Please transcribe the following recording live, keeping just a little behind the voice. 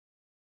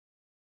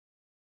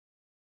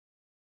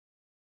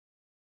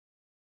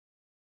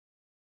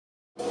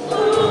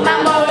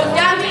I'm always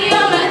got me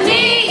on my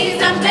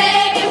knees. I'm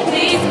begging,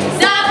 please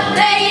stop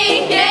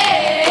playing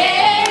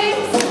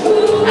games.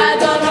 Ooh, I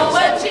don't know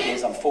what it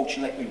is.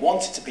 Unfortunately, we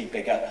want it to be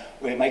bigger.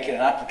 We're making an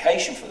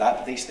application for that,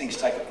 but these things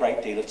take a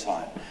great deal of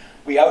time.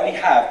 We only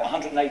have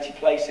 180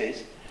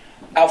 places.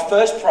 Our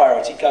first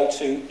priority go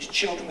to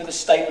children with a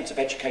statement of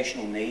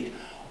educational need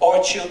or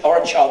a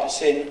child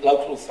that's in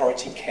local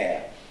authority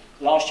care.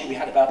 Last year we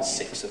had about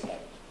 6 of them.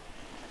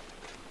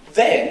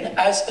 Then,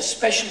 as a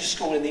specialist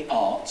school in the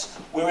arts,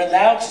 we're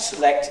allowed to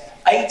select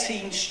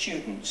 18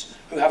 students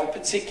who have a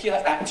particular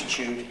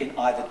aptitude in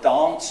either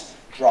dance,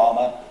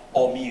 drama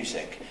or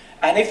music.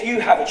 And if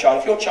you have a child,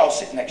 if your child's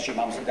sitting next to your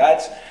mums and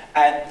dads,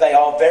 and they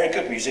are very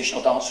good musician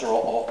or dancer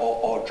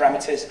or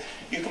dramatist,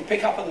 you can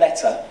pick up a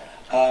letter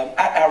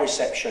at our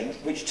reception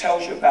which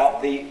tells you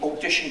about the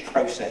audition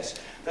process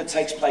that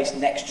takes place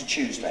next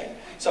Tuesday.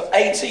 So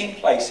 18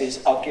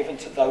 places are given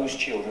to those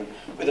children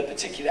with a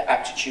particular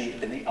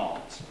aptitude in the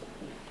arts.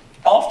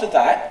 After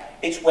that,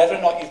 it's whether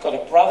or not you've got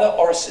a brother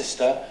or a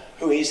sister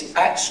who is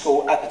at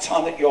school at the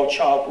time that your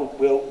child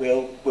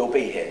will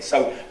be here.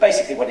 So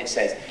basically what it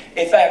says,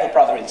 if they have a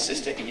brother and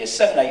sister in years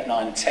 7, 8,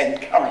 9 and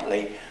 10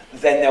 currently,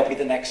 then they'll be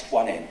the next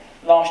one in.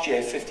 Last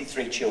year,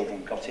 53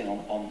 children got in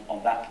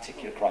on that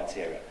particular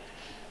criteria.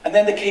 And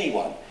then the key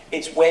one,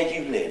 it's where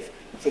you live.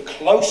 The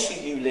closer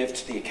you live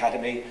to the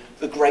academy,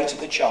 the greater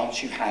the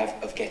chance you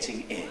have of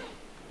getting in.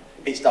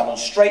 It's done on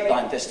straight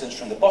line distance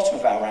from the bottom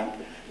of our ramp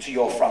to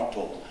your front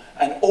door.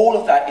 And all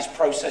of that is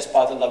processed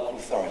by the local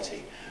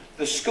authority.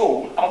 The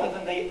school, other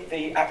than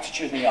the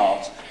aptitude in the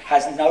arts,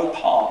 has no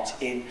part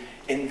in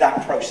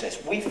that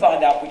process. We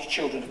find out which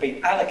children have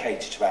been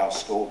allocated to our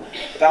school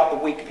about the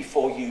week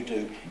before you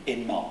do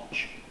in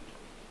March.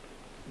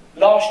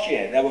 Last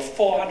year, there were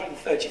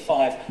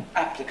 435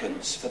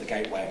 applicants for the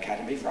Gateway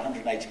Academy for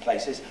 180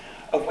 places,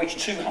 of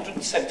which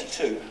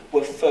 272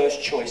 were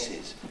first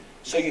choices.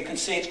 So you can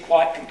see it's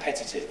quite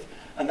competitive,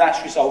 and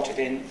that's resulted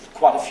in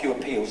quite a few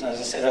appeals, and as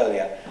I said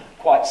earlier,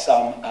 quite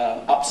some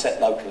upset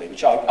locally,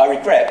 which I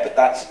regret, but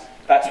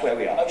that's where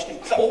we are. The most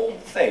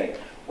important thing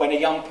when a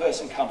young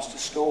person comes to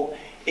school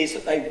is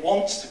that they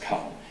want to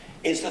come,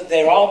 is that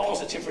there are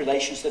positive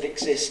relations that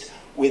exist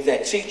with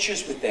their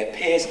teachers, with their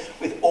peers,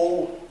 with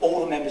all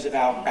the members of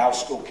our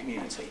school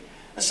community.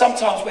 And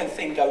sometimes when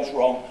things goes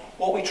wrong,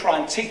 what we try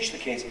and teach the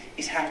kids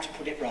is how to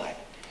put it right.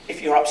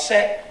 If you're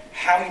upset,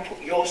 how you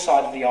put your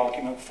side of the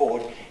argument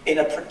forward in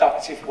a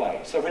productive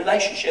way. So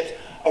relationships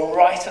are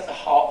right at the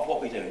heart of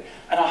what we do.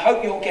 And I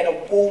hope you'll get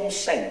a warm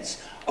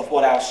sense of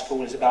what our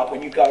school is about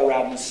when you go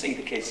around and see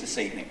the kids this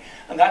evening.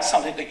 And that's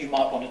something that you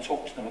might want to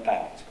talk to them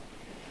about.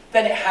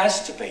 Then it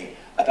has to be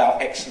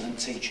about excellent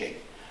teaching.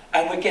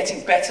 And we're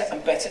getting better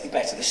and better and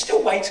better. There's still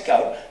a way to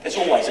go. There's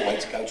always a way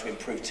to go to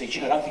improve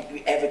teaching. I don't think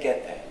we ever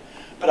get there.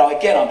 But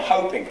again, I'm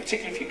hoping,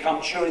 particularly if you come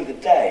during the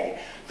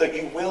day, that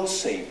you will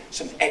see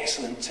some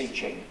excellent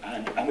teaching.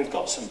 And we've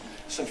got some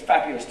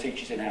fabulous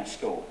teachers in our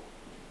school.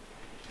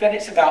 Then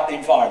it's about the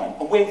environment.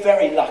 And we're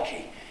very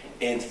lucky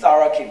in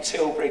Thurrock, in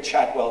Tilbury,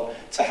 Chadwell,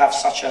 to have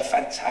such a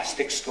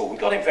fantastic school. We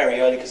got in very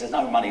early because there's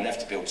no money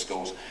left to build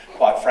schools,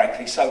 quite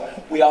frankly. So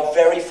we are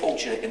very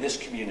fortunate in this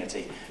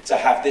community to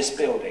have this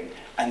building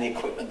and the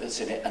equipment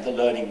that's in it and the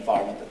learning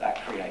environment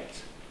that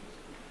creates.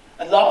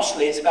 And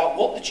lastly, it's about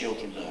what the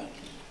children learn.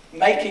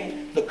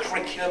 Making the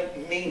curriculum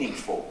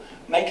meaningful,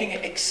 making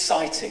it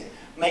exciting,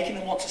 making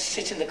them want to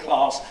sit in the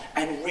class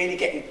and really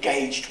get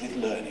engaged with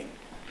learning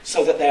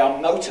so that they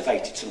are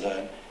motivated to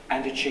learn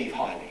and achieve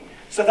highly.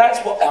 So that's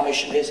what our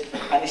mission is,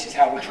 and this is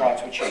how we try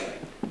to achieve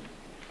it.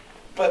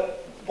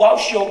 But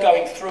whilst you're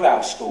going through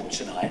our school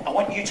tonight, I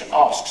want you to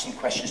ask some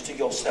questions to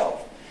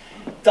yourself.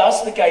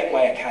 Does the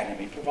Gateway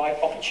Academy provide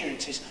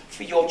opportunities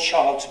for your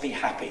child to be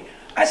happy?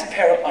 As a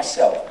parent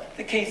myself,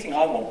 the key thing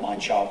I want my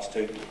child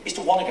to do is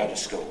to want to go to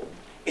school,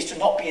 is to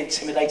not be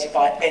intimidated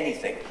by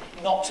anything,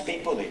 not to be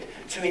bullied,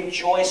 to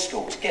enjoy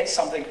school, to get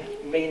something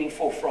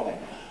meaningful from it.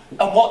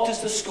 And what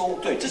does the school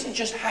do? It doesn't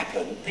just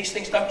happen. These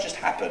things don't just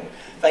happen.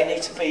 They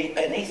need to be,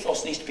 an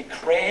ethos needs to be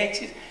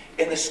created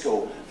in the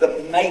school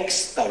that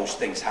makes those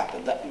things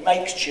happen, that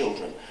makes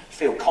children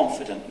feel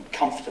confident and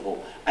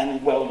comfortable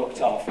and well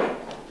looked after.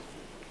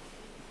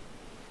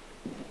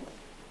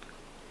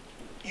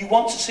 You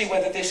want to see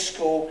whether this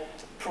school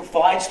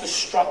provides the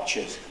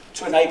structures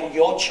to enable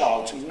your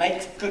child to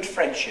make good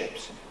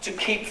friendships, to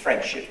keep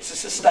friendships, to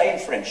sustain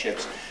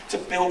friendships, to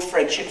build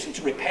friendships and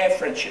to repair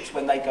friendships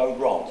when they go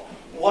wrong.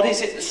 What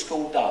is it the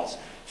school does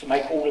to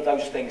make all of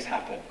those things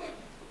happen?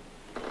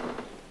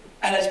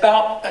 And it's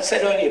about, I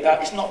said earlier,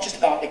 it's not just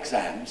about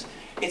exams,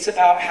 it's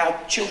about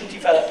how children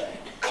develop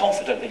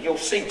confidently. You'll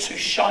see 2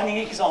 shining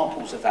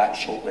examples of that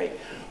shortly,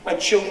 when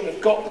children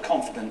have got the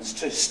confidence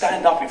to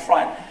stand up in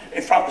front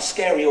of a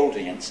scary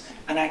audience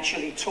and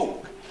actually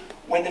talk.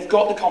 When they've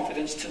got the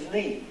confidence to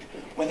lead,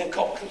 when they've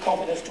got the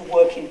confidence to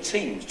work in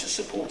teams, to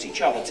support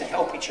each other, to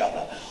help each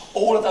other.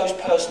 All of those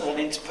personal and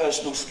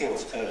interpersonal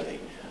skills early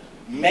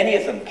Many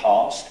of them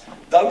passed.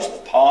 Those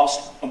that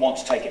passed and want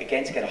to take it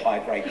again to get a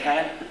higher grade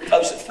can.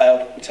 Those that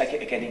failed will take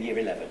it again in year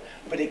 11.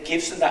 But it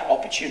gives them that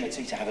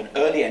opportunity to have an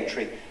early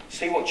entry,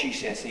 see what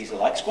GCSEs are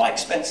like. It's quite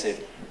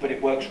expensive, but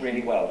it works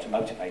really well to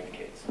motivate the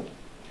kids.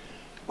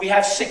 We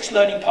have 6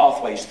 learning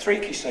pathways, 3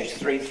 Key Stage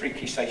 3, 3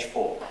 Key Stage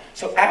 4.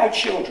 So our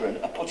children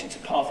are put into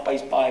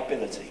pathways by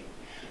ability.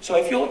 So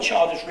if your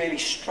child has really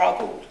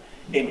struggled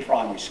in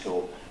primary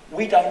school,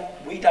 we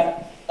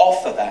don't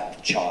offer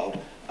that child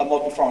a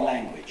modern foreign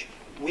language.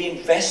 We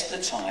invest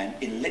the time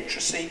in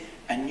literacy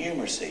and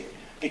numeracy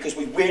because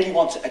we really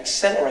want to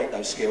accelerate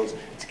those skills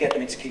to get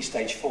them into Key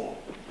Stage 4.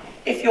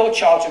 If your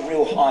child's a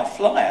real high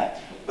flyer,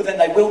 well then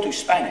they will do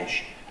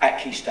Spanish at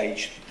Key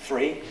Stage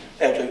 3.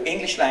 They'll do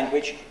English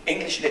language,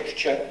 English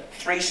literature,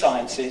 3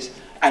 sciences,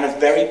 and a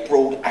very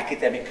broad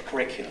academic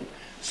curriculum.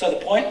 So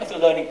the point of the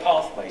learning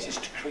pathways is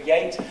to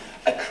create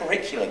a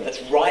curriculum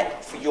that's right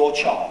for your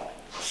child,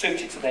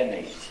 suited to their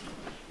needs.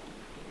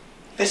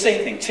 This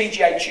evening,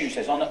 TGA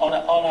Tuesdays, on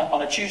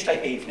a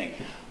Tuesday evening,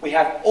 we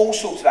have all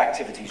sorts of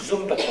activities,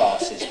 Zumba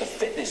classes, the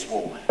fitness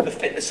wall,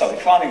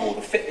 climbing wall,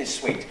 the fitness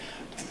suite,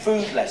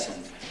 food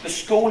lessons. The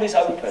school is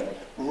open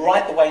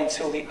right the way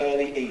until the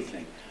early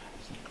evening.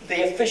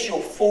 The official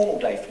formal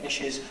day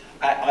finishes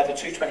at either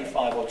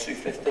 2:25 or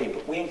 2:15,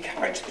 but we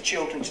encourage the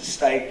children to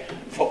stay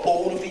for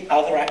all of the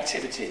other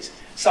activities.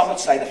 Some would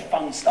say the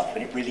fun stuff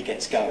when it really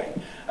gets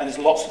going. And there's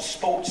lots of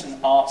sports and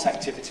arts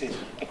activities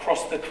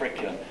across the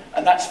curriculum,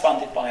 and that's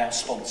funded by our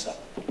sponsor.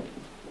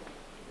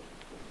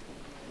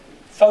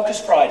 Focus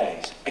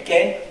Fridays,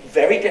 again,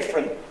 very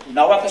different.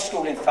 No other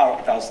school in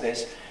Thurrock does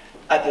this.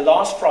 At the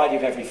last Friday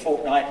of every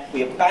fortnight,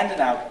 we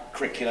abandon our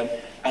curriculum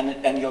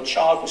and your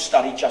child will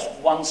study just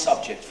one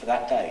subject for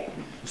that day.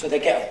 So they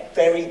get a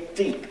very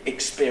deep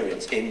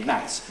experience in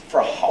maths for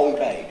a whole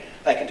day.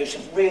 They can do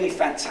some really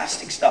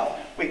fantastic stuff.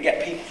 We can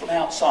get people from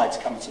outside to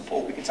come and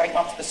support. We can take them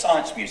up to the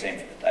Science Museum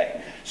for the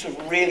day. Some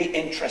really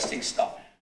interesting stuff.